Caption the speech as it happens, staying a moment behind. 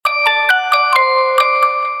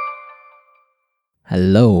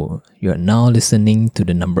Hello, you are now listening to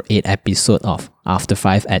the number 8 episode of After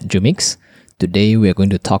 5 at Jumix. Today we are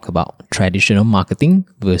going to talk about traditional marketing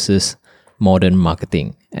versus modern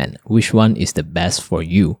marketing and which one is the best for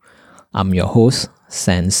you. I'm your host,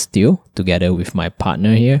 San Steele, together with my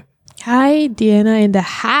partner here. Hi, Deanna in the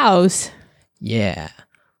house. Yeah.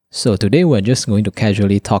 So today we're just going to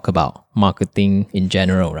casually talk about marketing in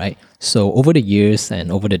general, right? So over the years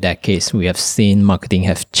and over the decades, we have seen marketing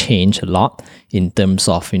have changed a lot in terms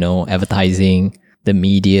of, advertising, the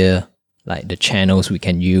media, like the channels we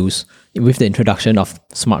can use. With the introduction of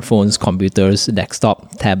smartphones, computers,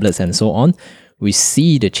 desktop, tablets, and so on, we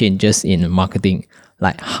see the changes in marketing,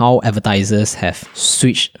 like how advertisers have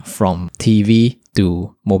switched from TV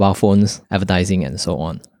to mobile phones, advertising, and so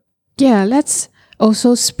on. Yeah, let's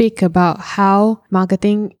also speak about how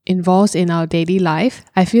marketing involves in our daily life.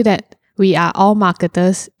 I feel that we are all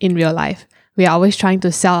marketers in real life. We are always trying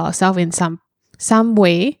to sell ourselves in some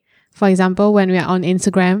way. For example, when we are on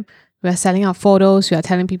Instagram, we are selling our photos, we are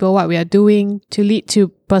telling people what we are doing to lead to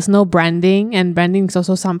personal branding, and branding is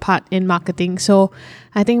also some part in marketing. So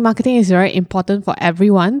I think marketing is very important for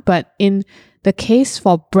everyone, but in the case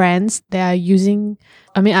for brands, they are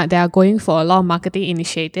going for a lot of marketing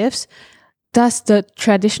initiatives. Does the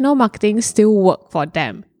traditional marketing still work for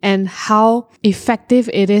them? And how effective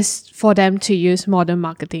it is for them to use modern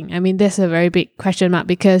marketing? I mean, there's a very big question mark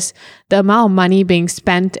because the amount of money being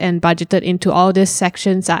spent and budgeted into all these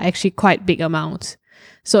sections are actually quite big amounts.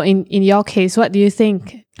 So in your case, what do you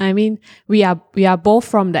think? I mean, we are both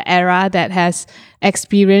from the era that has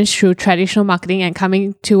experience through traditional marketing and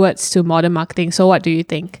coming towards to modern marketing. So what do you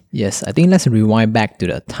think? Yes, I think let's rewind back to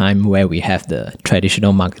the time where we have the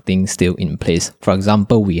traditional marketing still in place. For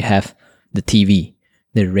example, we have the TV,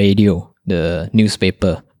 the radio, the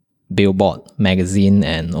newspaper, billboard, magazine,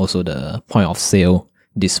 and also the point of sale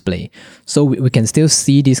display. So we can still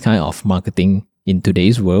see this kind of marketing in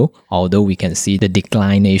today's world, although we can see the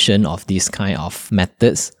declination of these kind of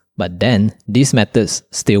methods, but then these methods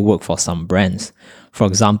still work for some brands. For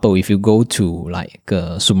example, if you go to like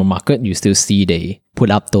a supermarket, you still see they put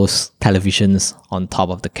up those televisions on top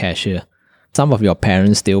of the cashier. Some of your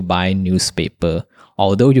parents still buy newspaper,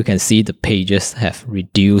 although you can see the pages have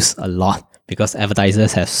reduced a lot because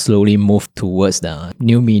advertisers have slowly moved towards the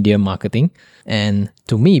new media marketing. And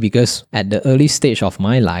to me, because at the early stage of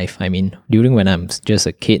my life, I mean, during when I'm just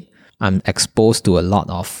a kid, I'm exposed to a lot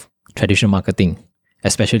of traditional marketing,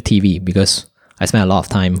 especially TV, because I spent a lot of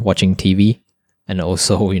time watching TV and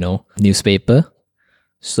also, newspaper.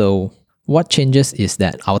 So what changes is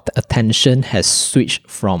that our attention has switched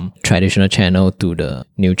from traditional channel to the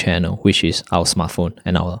new channel, which is our smartphone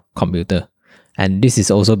and our computer. And this is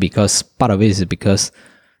also because part of it is because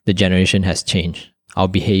the generation has changed. Our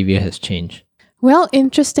behavior has changed. Well,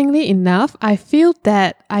 interestingly enough, I feel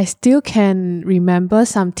that I still can remember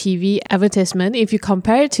some TV advertisement. If you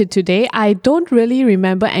compare it to today, I don't really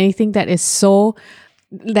remember anything that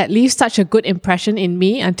leaves such a good impression in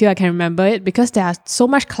me until I can remember it because there are so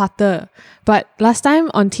much clutter. But last time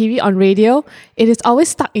on TV, on radio, it is always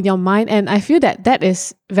stuck in your mind. And I feel that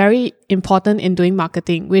is very important in doing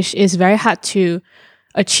marketing, which is very hard to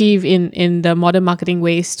achieve in the modern marketing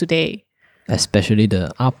ways today. Especially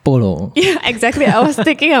the Apollo. Yeah, exactly. I was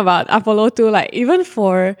thinking about Apollo too. Like even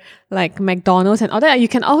for like McDonald's and all that, you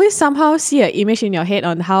can always somehow see an image in your head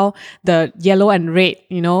on how the yellow and red,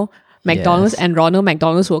 McDonald's and Ronald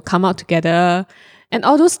McDonald's will come out together. And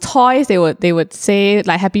all those toys, they would say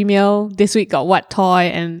like Happy Meal, this week got what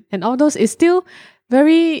toy, and all those is still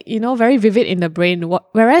very, very vivid in the brain.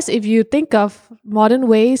 Whereas if you think of modern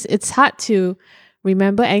ways, it's hard to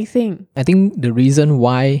remember anything. I think the reason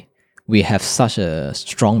why we have such a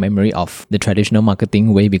strong memory of the traditional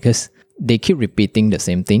marketing way because they keep repeating the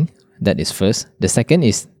same thing. That is first. The second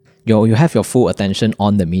is you have your full attention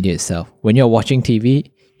on the media itself. When you're watching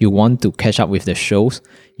TV, you want to catch up with the shows,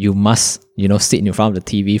 you must, sit in front of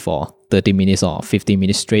the TV for 30 minutes or 50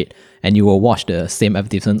 minutes straight, and you will watch the same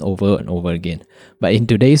advertisement over and over again. But in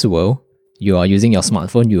today's world, you are using your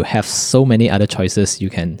smartphone, you have so many other choices. You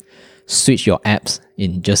can switch your apps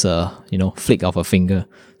in just a, flick of a finger.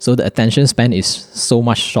 So the attention span is so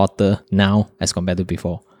much shorter now as compared to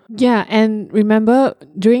before. Yeah, and remember,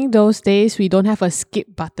 during those days, we don't have a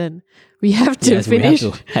skip button. We have to finish we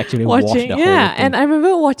have to actually watching. watch the whole Yeah, thing. and I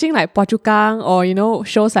remember watching like Phua Chu Kang or,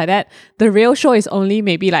 shows like that. The real show is only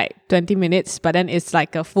maybe like 20 minutes, but then it's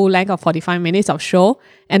like a full length of 45 minutes of show,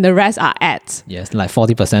 and the rest are ads. Yes, like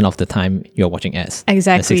 40% of the time you're watching ads.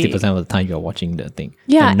 Exactly. And 60% of the time you're watching the thing.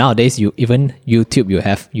 Yeah. And nowadays, you have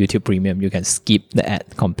YouTube Premium. You can skip the ad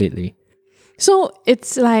completely. So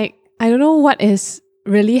it's like, I don't know what is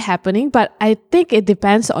really happening, but I think it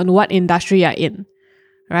depends on what industry you're in.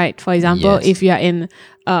 Right? For example, Yes. if you are in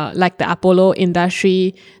like the Apollo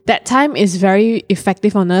industry, that time is very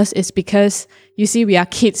effective on us is because you see we are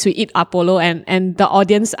kids, we eat Apollo and the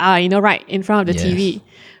audience are, right in front of the Yes. TV.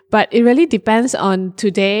 But it really depends on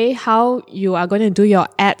today how you are going to do your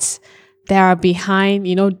ads that are behind,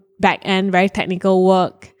 back end, very technical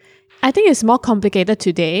work. I think it's more complicated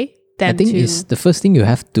today than I think it's the first thing you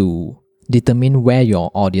have to determine where your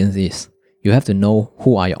audience is. You have to know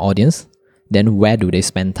who are your audience, then where do they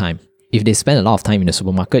spend time. If they spend a lot of time in the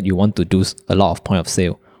supermarket, you want to do a lot of point of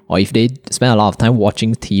sale. Or if they spend a lot of time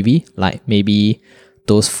watching TV, like maybe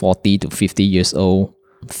those 40 to 50 years old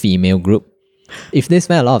female group, if they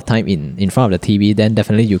spend a lot of time in front of the TV, then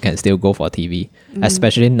definitely you can still go for TV.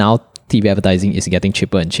 Especially now, TV advertising is getting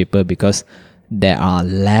cheaper and cheaper because there are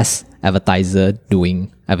less advertiser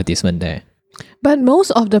doing advertisement there. But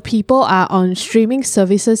most of the people are on streaming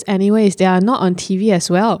services anyways. They are not on TV as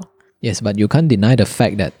well. Yes, but you can't deny the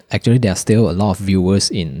fact that actually there are still a lot of viewers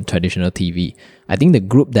in traditional TV. I think the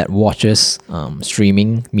group that watches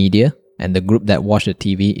streaming media and the group that watch the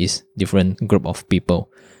TV is different group of people.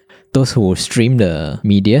 Those who stream the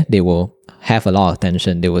media, they will have a lot of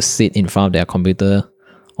attention. They will sit in front of their computer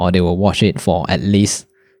or they will watch it for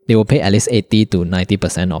they will pay at least 80 to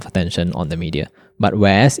 90% of attention on the media. But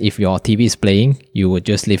whereas if your TV is playing, you would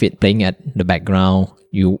just leave it playing at the background.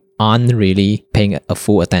 You aren't really paying a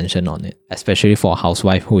full attention on it, especially for a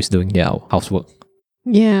housewife who is doing their housework.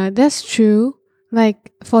 Yeah, that's true.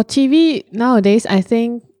 Like for TV nowadays, I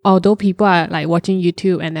think although people are like watching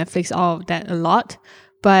YouTube and Netflix, all of that a lot,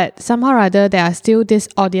 but somehow or other there are still this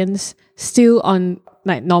audience still on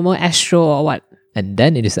like normal Astro or what. And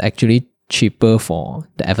then it is actually cheaper for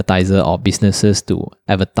the advertiser or businesses to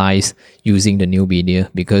advertise using the new media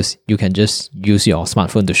because you can just use your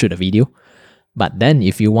smartphone to shoot a video. But then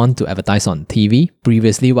if you want to advertise on TV,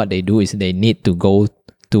 previously what they do is they need to go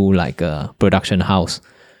to like a production house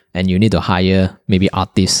and you need to hire maybe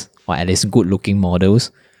artists or at least good looking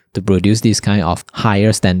models to produce this kind of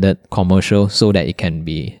higher standard commercial so that it can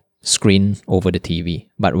be screened over the TV.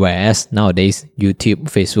 But whereas nowadays, YouTube,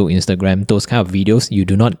 Facebook, Instagram, those kind of videos, you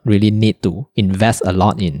do not really need to invest a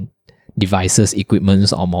lot in devices,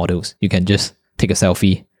 equipments or models. You can just take a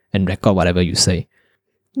selfie and record whatever you say.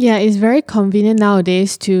 Yeah, it's very convenient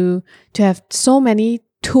nowadays to have so many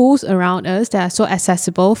tools around us that are so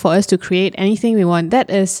accessible for us to create anything we want. That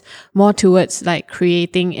is more towards like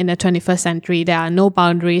creating in the 21st century. There are no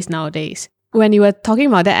boundaries nowadays. When you were talking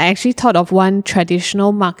about that, I actually thought of one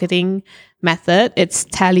traditional marketing method. It's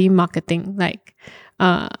telemarketing. Like,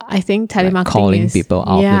 I think telemarketing like calling is people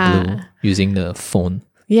out of the blue using the phone.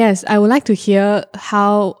 Yes, I would like to hear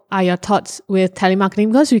how are your thoughts with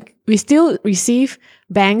telemarketing because we still receive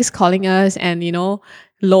banks calling us and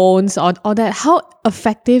loans or all that. How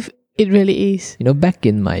effective it really is. Back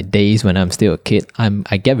in my days when I'm still a kid,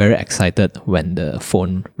 I get very excited when the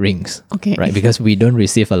phone rings. Okay. Right? Because we don't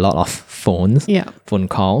receive a lot of phone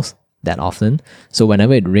calls that often. So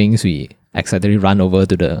whenever it rings, we excitedly run over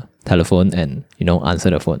to the telephone and, answer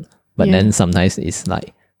the phone. But then sometimes it's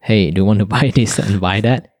like, hey, do you want to buy this and buy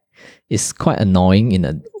that? It's quite annoying in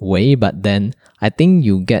a way, but then I think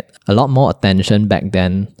you get a lot more attention back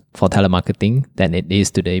then for telemarketing than it is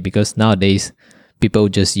today because nowadays people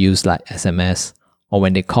just use like SMS or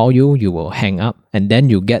when they call you, you will hang up and then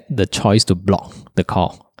you get the choice to block the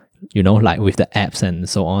call, like with the apps and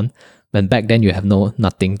so on. But back then you have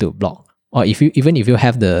nothing to block. Or even if you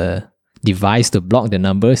have the device to block the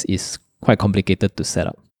numbers, it's quite complicated to set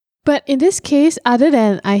up. But in this case, other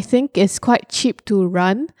than I think it's quite cheap to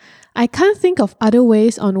run, I can't think of other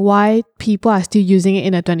ways on why people are still using it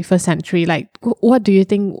in the 21st century. Like, what do you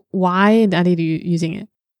think? Why are they using it?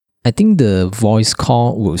 I think the voice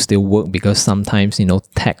call will still work because sometimes,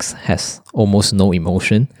 text has almost no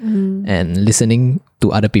emotion. And listening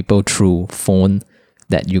to other people through phone,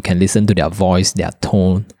 that you can listen to their voice, their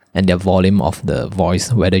tone, and their volume of the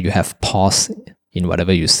voice, whether you have pause in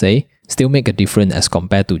whatever you say, still make a difference as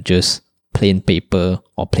compared to just plain paper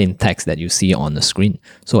or plain text that you see on the screen.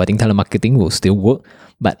 So I think telemarketing will still work,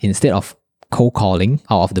 but instead of cold calling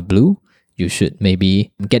out of the blue, you should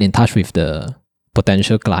maybe get in touch with the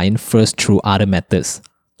potential client first through other methods,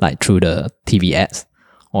 like through the TV ads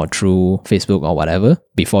or through Facebook or whatever,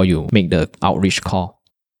 before you make the outreach call.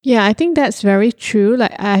 Yeah, I think that's very true.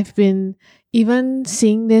 Like I've been even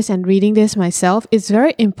seeing this and reading this myself. It's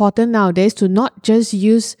very important nowadays to not just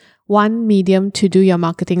use one medium to do your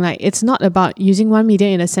marketing. Like it's not about using one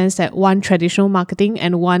medium in the sense that one traditional marketing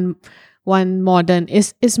and one one modern.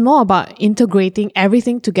 It's more about integrating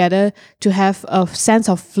everything together to have a sense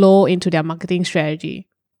of flow into their marketing strategy.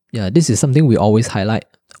 Yeah, this is something we always highlight,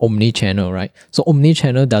 omni-channel, right? So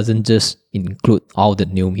omni-channel doesn't just include all the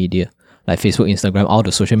new media, like Facebook, Instagram, all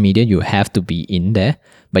the social media, you have to be in there,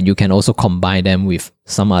 but you can also combine them with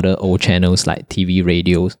some other old channels like TV,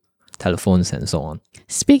 radios, telephones, and so on.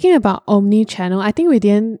 Speaking about omni-channel, I think we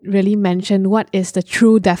didn't really mention what is the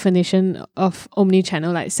true definition of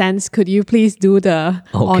omni-channel. Like, Sans, could you please do the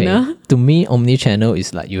honor? To me, omni-channel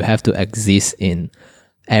is like you have to exist in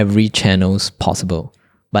every channels possible.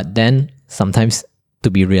 But then sometimes, to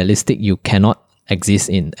be realistic, you cannot exist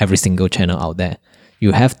in every single channel out there.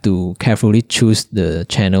 You have to carefully choose the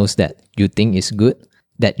channels that you think is good,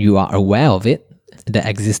 that you are aware of it, the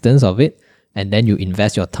existence of it, and then you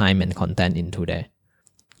invest your time and content into there.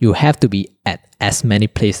 You have to be at as many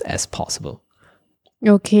places as possible.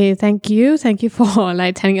 Okay, thank you. Thank you for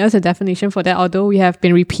telling us a definition for that. Although we have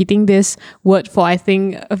been repeating this word for I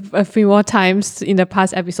think a few more times in the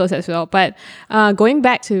past episodes as well. But going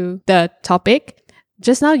back to the topic,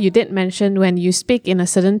 just now you did mention when you speak in a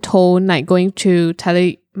certain tone, like going to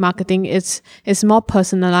telemarketing, it's more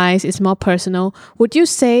personalized, it's more personal. Would you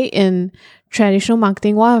say in traditional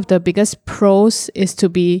marketing, one of the biggest pros is to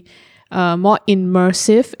be more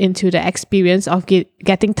immersive into the experience of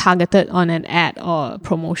getting targeted on an ad or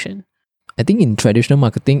promotion? I think in traditional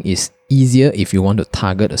marketing, it's easier if you want to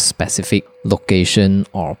target a specific location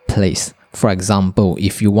or place. For example,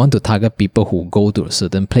 if you want to target people who go to a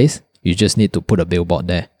certain place, you just need to put a billboard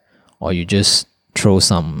there. Or you just throw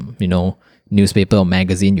some, newspaper or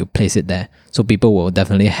magazine, you place it there. So people will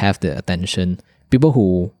definitely have the attention. People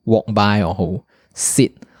who walk by or who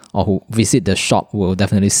sit or who visit the shop will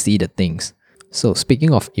definitely see the things. So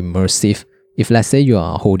speaking of immersive, if let's say you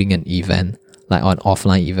are holding an event, like an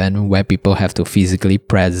offline event where people have to physically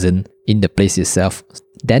present in the place itself,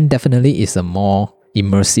 then definitely it's a more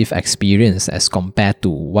immersive experience as compared to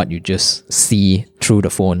what you just see through the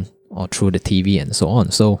phone or through the TV and so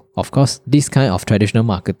on. So of course, this kind of traditional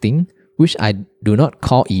marketing, which I do not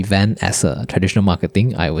call event as a traditional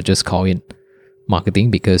marketing, I will just call it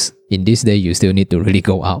marketing, because in this day you still need to really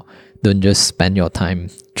go out. Don't just spend your time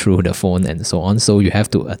through the phone and so on. So you have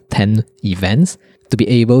to attend events to be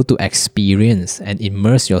able to experience and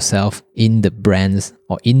immerse yourself in the brands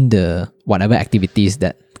or in the whatever activities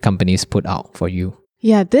that companies put out for you.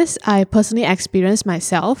 Yeah, this I personally experienced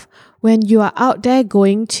myself. When you are out there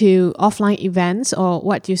going to offline events or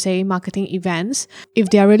what you say, marketing events, if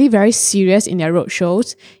they are really very serious in their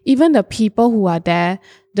roadshows, even the people who are there,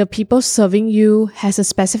 the people serving you has a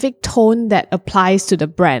specific tone that applies to the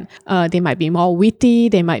brand. They might be more witty,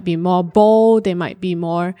 they might be more bold, they might be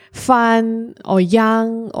more fun or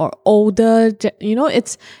young or older.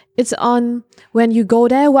 It's on when you go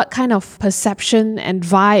there, what kind of perception and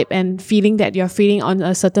vibe and feeling that you're feeling on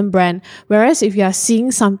a certain brand. Whereas if you are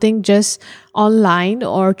seeing something just online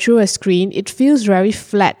or through a screen, it feels very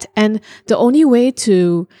flat. And the only way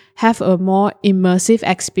to have a more immersive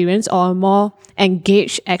experience or a more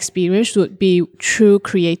engaged experience would be through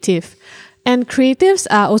creative. And creatives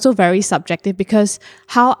are also very subjective because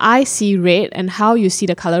how I see red and how you see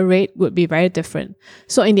the color red would be very different.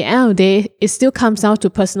 So in the end of the day, it still comes down to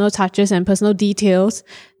personal touches and personal details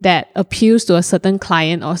that appeals to a certain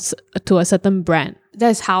client or to a certain brand.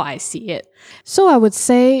 That's how I see it. So I would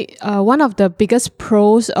say one of the biggest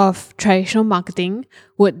pros of traditional marketing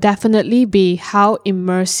would definitely be how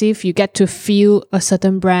immersive you get to feel a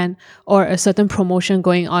certain brand or a certain promotion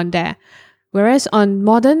going on there. Whereas on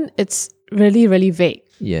modern, it's really, really vague.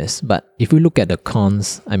 Yes, but if we look at the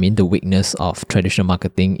cons, the weakness of traditional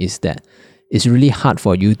marketing is that it's really hard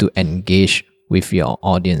for you to engage with your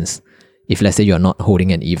audience. If let's say you're not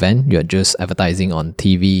holding an event, you're just advertising on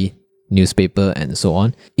TV, newspaper, and so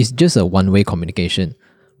on, it's just a one-way communication.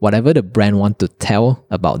 Whatever the brand wants to tell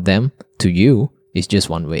about them to you is just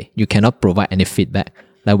one way. You cannot provide any feedback.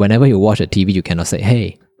 Like whenever you watch a TV, you cannot say,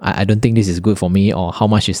 hey, I don't think this is good for me, or how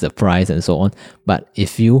much is the price and so on. But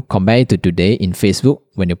if you compare it to today in Facebook,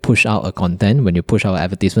 when you push out a content, when you push out an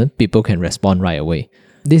advertisement, people can respond right away.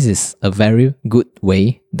 This is a very good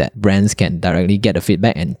way that brands can directly get the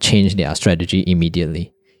feedback and change their strategy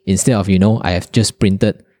immediately. Instead of, I have just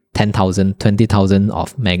printed 10,000, 20,000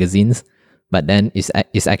 of magazines, but then it's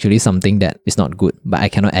actually something that is not good, but I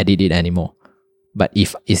cannot edit it anymore. But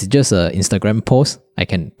if it's just an Instagram post, I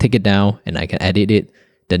can take it down and I can edit it.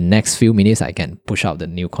 The next few minutes, I can push out the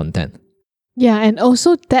new content. Yeah, and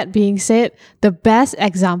also that being said, the best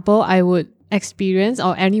example I would experience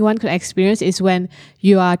or anyone could experience is when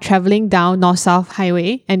you are traveling down North-South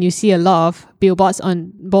Highway and you see a lot of billboards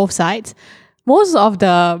on both sides. most of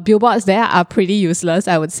the billboards there are pretty useless,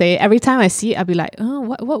 I would say. Every time I see it, I'll be like, oh,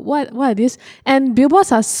 what are these? And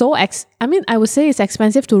billboards are so I would say it's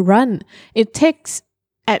expensive to run. It takes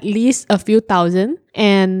at least a few thousand,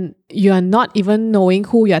 and you are not even knowing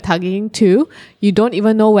who you're targeting to. You don't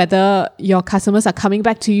even know whether your customers are coming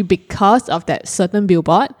back to you because of that certain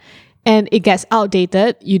billboard. And it gets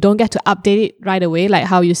outdated. You don't get to update it right away, like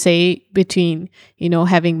how you say between,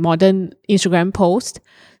 having modern Instagram posts.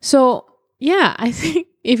 So yeah, I think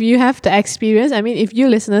if you have the experience, if you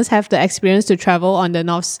listeners have the experience to travel on the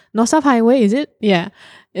North-South Highway, is it? Yeah.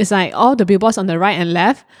 It's like all the billboards on the right and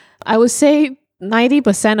left. I would say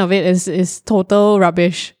 90% of it is total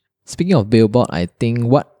rubbish. Speaking of billboard, I think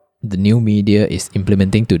what the new media is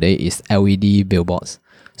implementing today is LED billboards,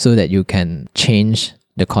 so that you can change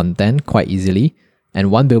the content quite easily,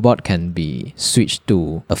 and one billboard can be switched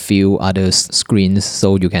to a few other screens,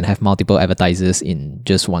 so you can have multiple advertisers in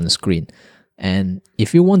just one screen. And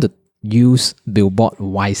if you want to use billboard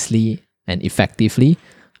wisely and effectively,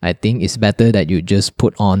 I think it's better that you just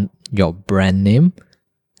put on your brand name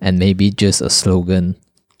and maybe just a slogan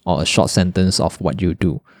or a short sentence of what you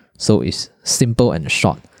do. So it's simple and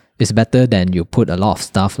short. It's better than you put a lot of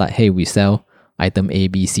stuff like, hey, we sell item A,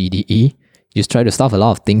 B, C, D, E. You try to stuff a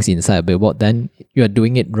lot of things inside a billboard, then you are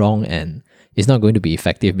doing it wrong and it's not going to be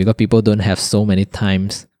effective because people don't have so many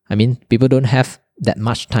times. People don't have that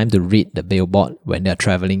much time to read the billboard when they're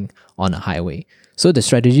traveling on a highway. So the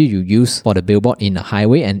strategy you use for the billboard in a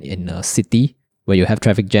highway and in a city where you have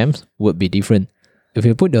traffic jams would be different. If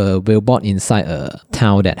you put the billboard inside a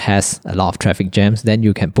town that has a lot of traffic jams, then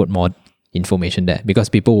you can put more information there because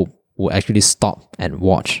people will actually stop and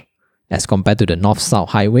watch. As compared to the North-South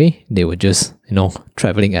Highway, they were just,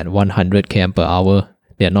 traveling at 100 km per hour.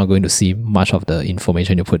 They are not going to see much of the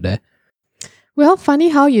information you put there. Well, funny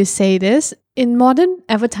how you say this. In modern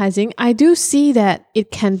advertising, I do see that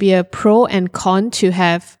it can be a pro and con to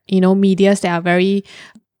have, medias that are very,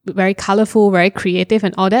 very colorful, very creative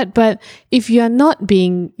and all that. But if you are not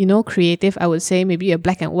being, creative, I would say maybe a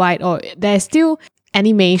black and white, or there's still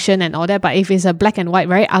animation and all that. But if it's a black and white,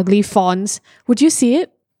 very ugly fonts, would you see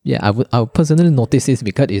it? Yeah, I would personally notice this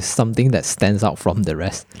because it's something that stands out from the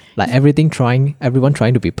rest. Like everyone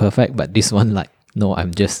trying to be perfect, but this one no,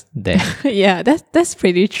 I'm just there. Yeah, that's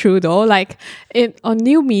pretty true though. Like on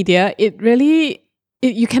new media,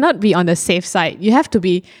 you cannot be on the safe side. You have to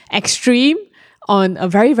be extreme on a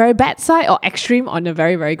very, very bad side or extreme on a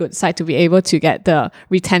very, very good side to be able to get the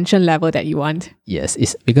retention level that you want. Yes,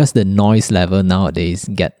 it's because the noise level nowadays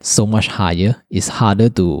get so much higher. It's harder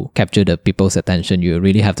to capture the people's attention. You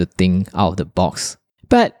really have to think out of the box.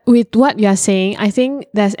 But with what you're saying, I think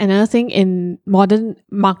there's another thing in modern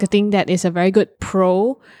marketing that is a very good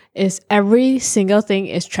pro is every single thing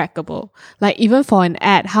is trackable. Like even for an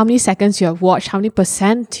ad, how many seconds you have watched, how many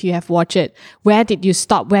 % you have watched it, where did you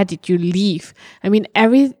stop, where did you leave?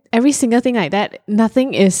 Every single thing like that,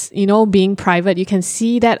 nothing is, being private. You can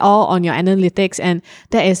see that all on your analytics, and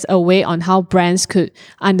that is a way on how brands could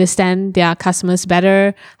understand their customers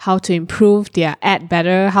better, how to improve their ad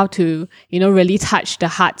better, how to, really touch the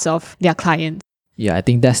hearts of their clients. Yeah, I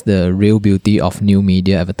think that's the real beauty of new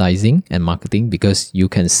media advertising and marketing, because you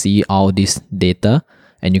can see all this data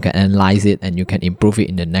and you can analyze it and you can improve it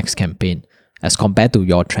in the next campaign. As compared to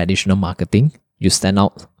your traditional marketing, you send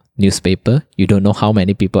out newspaper, you don't know how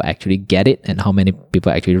many people actually get it and how many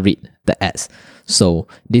people actually read the ads. So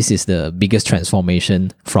this is the biggest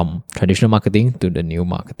transformation from traditional marketing to the new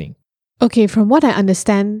marketing. Okay, from what I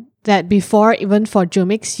understand, that before, even for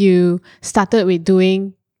Jumix, you started with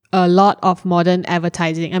doing a lot of modern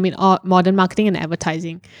advertising. Modern marketing and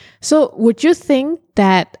advertising. So would you think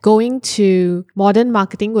that going to modern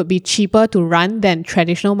marketing would be cheaper to run than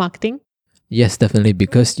traditional marketing? Yes, definitely.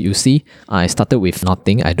 Because you see, I started with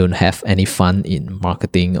nothing. I don't have any fund in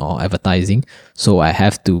marketing or advertising. So I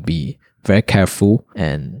have to be very careful.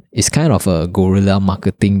 And it's kind of a guerrilla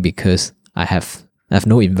marketing because I have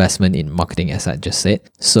no investment in marketing, as I just said.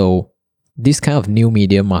 So this kind of new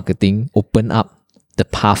media marketing opened up the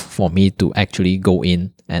path for me to actually go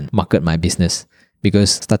in and market my business, because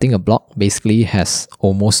starting a blog basically has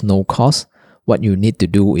almost no cost. What you need to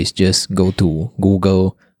do is just go to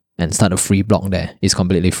Google and start a free blog there. It's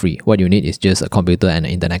completely free. What you need is just a computer and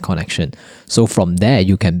an internet connection. So from there,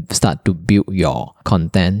 you can start to build your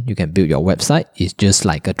content. You can build your website. It's just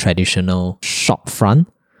like a traditional shop front.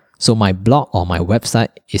 So my blog or my website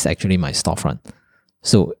is actually my storefront.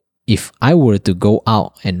 So if I were to go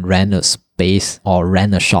out and rent a space or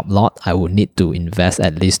rent a shop lot, I would need to invest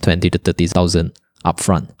at least 20 to 30,000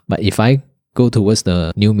 upfront. But if I go towards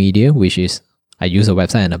the new media, which is I use a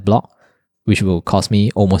website and a blog, which will cost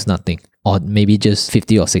me almost nothing, or maybe just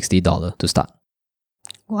 $50 or $60 to start.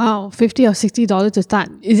 Wow, $50 or $60 to start.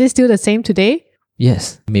 Is it still the same today?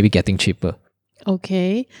 Yes, maybe getting cheaper.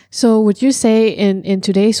 Okay. So would you say in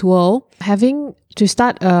today's world, having to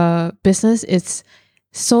start a business is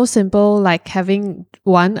so simple, like having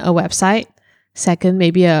one, a website, second,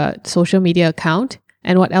 maybe a social media account,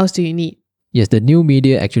 and what else do you need? Yes, the new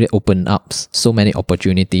media actually open up so many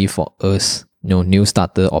opportunity for us, new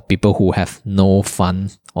starter or people who have no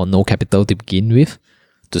fund or no capital to begin with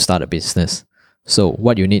to start a business. So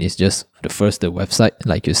what you need is just the website,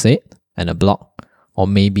 like you said, and a blog, or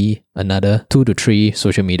maybe another 2 to 3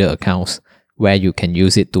 social media accounts where you can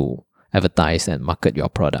use it to advertise and market your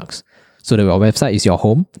products. So your website is your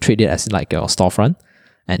home, treat it as like your storefront.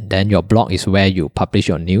 And then your blog is where you publish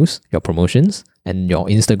your news, your promotions, and your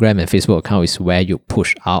Instagram and Facebook account is where you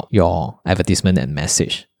push out your advertisement and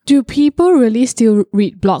message. Do people really still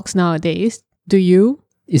read blogs nowadays? Do you?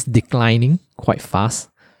 It's declining quite fast.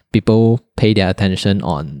 People pay their attention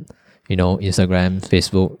on, Instagram,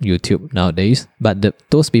 Facebook, YouTube nowadays. But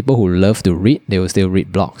those people who love to read, they will still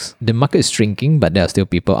read blogs. The market is shrinking, but there are still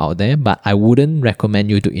people out there. But I wouldn't recommend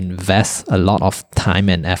you to invest a lot of time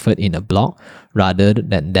and effort in a blog. Rather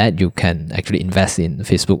than that, you can actually invest in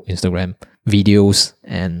Facebook, Instagram, videos,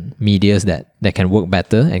 and medias that can work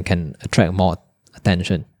better and can attract more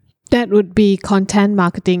attention. That would be content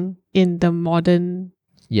marketing in the modern...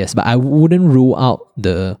 Yes, but I wouldn't rule out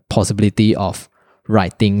the possibility of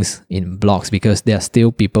writings in blogs because there are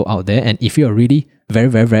still people out there. And if you're really very,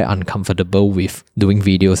 very, very uncomfortable with doing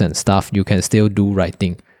videos and stuff, you can still do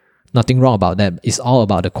writing. Nothing wrong about that. It's all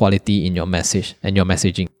about the quality in your message and your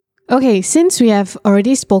messaging. Okay, since we have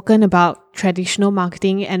already spoken about traditional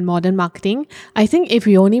marketing and modern marketing, I think if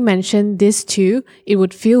we only mention these two, it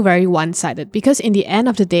would feel very one-sided because in the end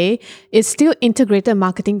of the day, it's still integrated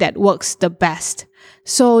marketing that works the best.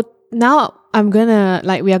 So now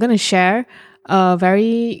we are gonna share a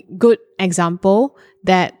very good example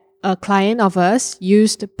that a client of us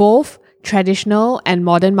used both traditional and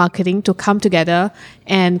modern marketing to come together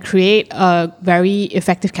and create a very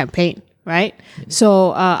effective campaign, right?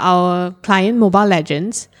 So our client Mobile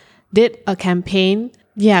Legends did a campaign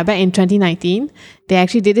back in 2019. They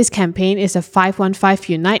actually did this campaign. It's a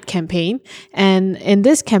 515 Unite campaign. And in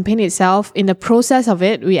this campaign itself, in the process of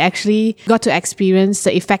it, we actually got to experience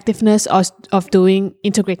the effectiveness of doing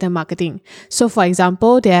integrated marketing. So for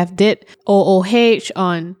example, they have did OOH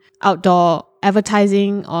on outdoor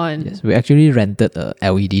advertising on... Yes, we actually rented a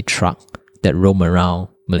LED truck that roam around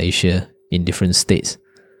Malaysia in different states.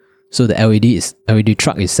 So the LED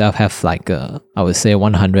truck itself have like a, I would say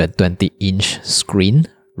 120-inch screen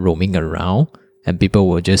roaming around, and people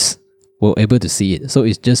were able to see it. So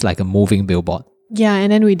it's just like a moving billboard. Yeah, and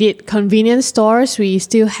then we did convenience stores. We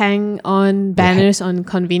still hang on banners on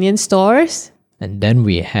convenience stores. And then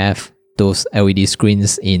we have those LED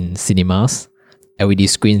screens in cinemas, LED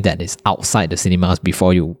screen that is outside the cinemas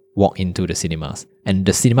before you walk into the cinemas. And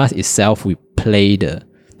the cinemas itself, we play the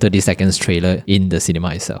 30 seconds trailer in the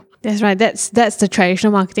cinema itself. That's right. That's the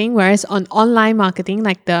traditional marketing. Whereas on online marketing,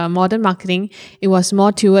 like the modern marketing, it was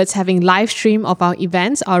more towards having live stream of our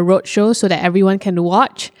events, our road shows, so that everyone can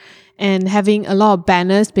watch, and having a lot of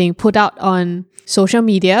banners being put out on social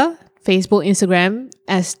media, Facebook, Instagram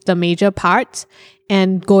as the major parts,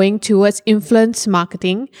 and going towards influence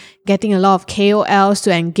marketing, getting a lot of KOLs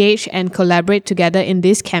to engage and collaborate together in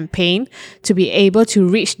this campaign to be able to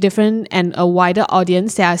reach different and a wider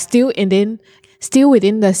audience that are still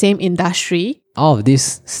within the same industry. All of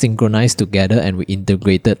this synchronized together, and we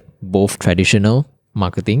integrated both traditional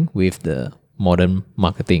marketing with the modern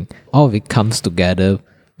marketing. All of it comes together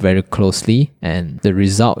very closely, and the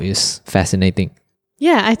result is fascinating.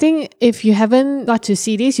 Yeah, I think if you haven't got to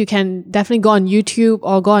see this, you can definitely go on YouTube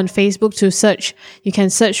or go on Facebook to search. You can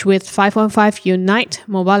search with 515 Unite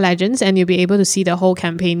Mobile Legends and you'll be able to see the whole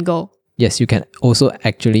campaign go. Yes, you can also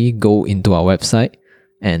actually go into our website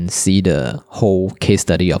and see the whole case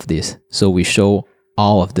study of this. So we show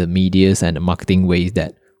all of the medias and the marketing ways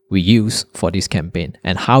that we use for this campaign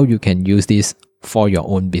and how you can use this for your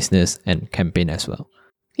own business and campaign as well.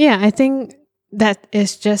 Yeah, I think that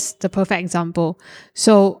is just the perfect example.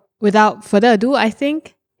 So without further ado, I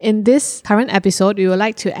think in this current episode, we would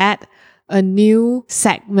like to add a new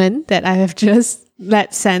segment that I have just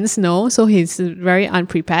let Sans know. So he's very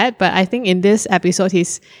unprepared. But I think in this episode,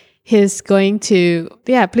 he's going to,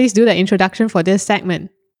 please do the introduction for this segment.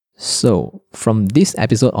 So from this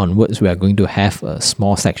episode onwards, we are going to have a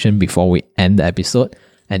small section before we end the episode.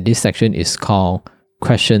 And this section is called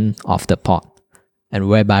Question of the Pod, and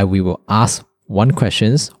whereby we will ask one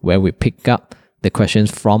questions where we pick up the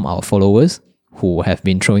questions from our followers who have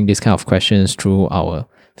been throwing these kind of questions through our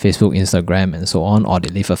Facebook, Instagram, and so on, or they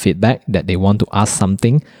leave a feedback that they want to ask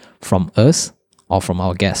something from us or from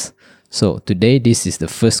our guests. So today, this is the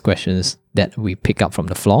first questions that we pick up from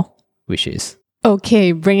the floor, which is...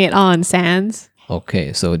 Okay, bring it on, Sans.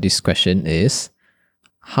 Okay, so this question is,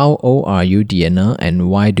 how old are you, Deanna, and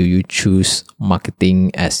why do you choose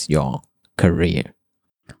marketing as your career?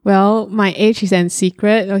 Well, my age is in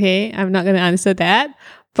secret, okay? I'm not going to answer that.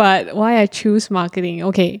 But why I choose marketing?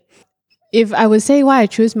 Okay, if I would say why I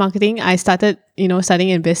choose marketing, I started, studying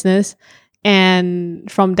in business. And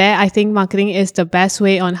from there, I think marketing is the best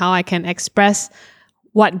way on how I can express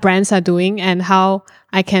what brands are doing and how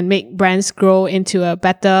I can make brands grow into a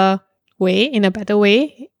better way,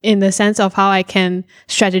 in the sense of how I can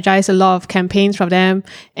strategize a lot of campaigns from them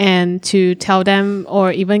and to tell them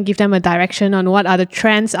or even give them a direction on what are the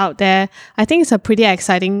trends out there. I think it's a pretty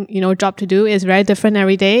exciting, job to do. It's very different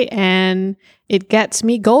every day and it gets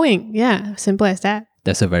me going. Yeah, simple as that.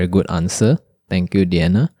 That's a very good answer. Thank you,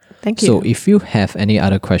 Deanna. Thank you. So if you have any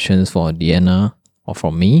other questions for Deanna or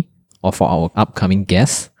for me or for our upcoming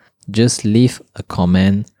guests, just leave a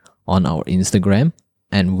comment on our Instagram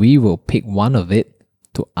and we will pick one of it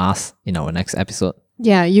to ask in our next episode.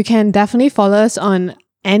 Yeah, you can definitely follow us on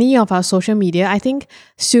any of our social media. I think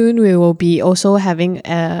soon we will be also having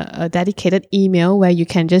a dedicated email where you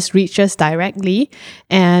can just reach us directly,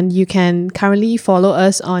 and you can currently follow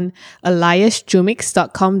us on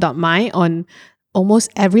eliasjumix.com.my on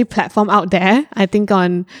almost every platform out there. I think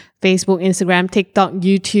on Facebook, Instagram, TikTok,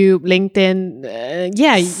 YouTube,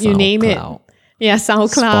 LinkedIn, you name it. Yeah,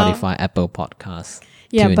 SoundCloud. Spotify, Apple Podcasts.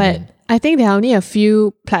 Yeah, but I think there are only a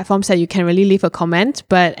few platforms that you can really leave a comment.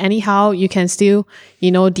 But anyhow, you can still,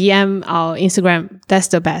 DM our Instagram. That's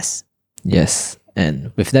the best. Yes.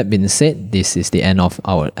 And with that being said, this is the end of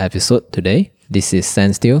our episode today. This is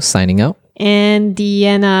Sandstill signing out. And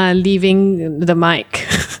Deanna leaving the mic.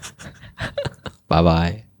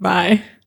 Bye-bye. Bye.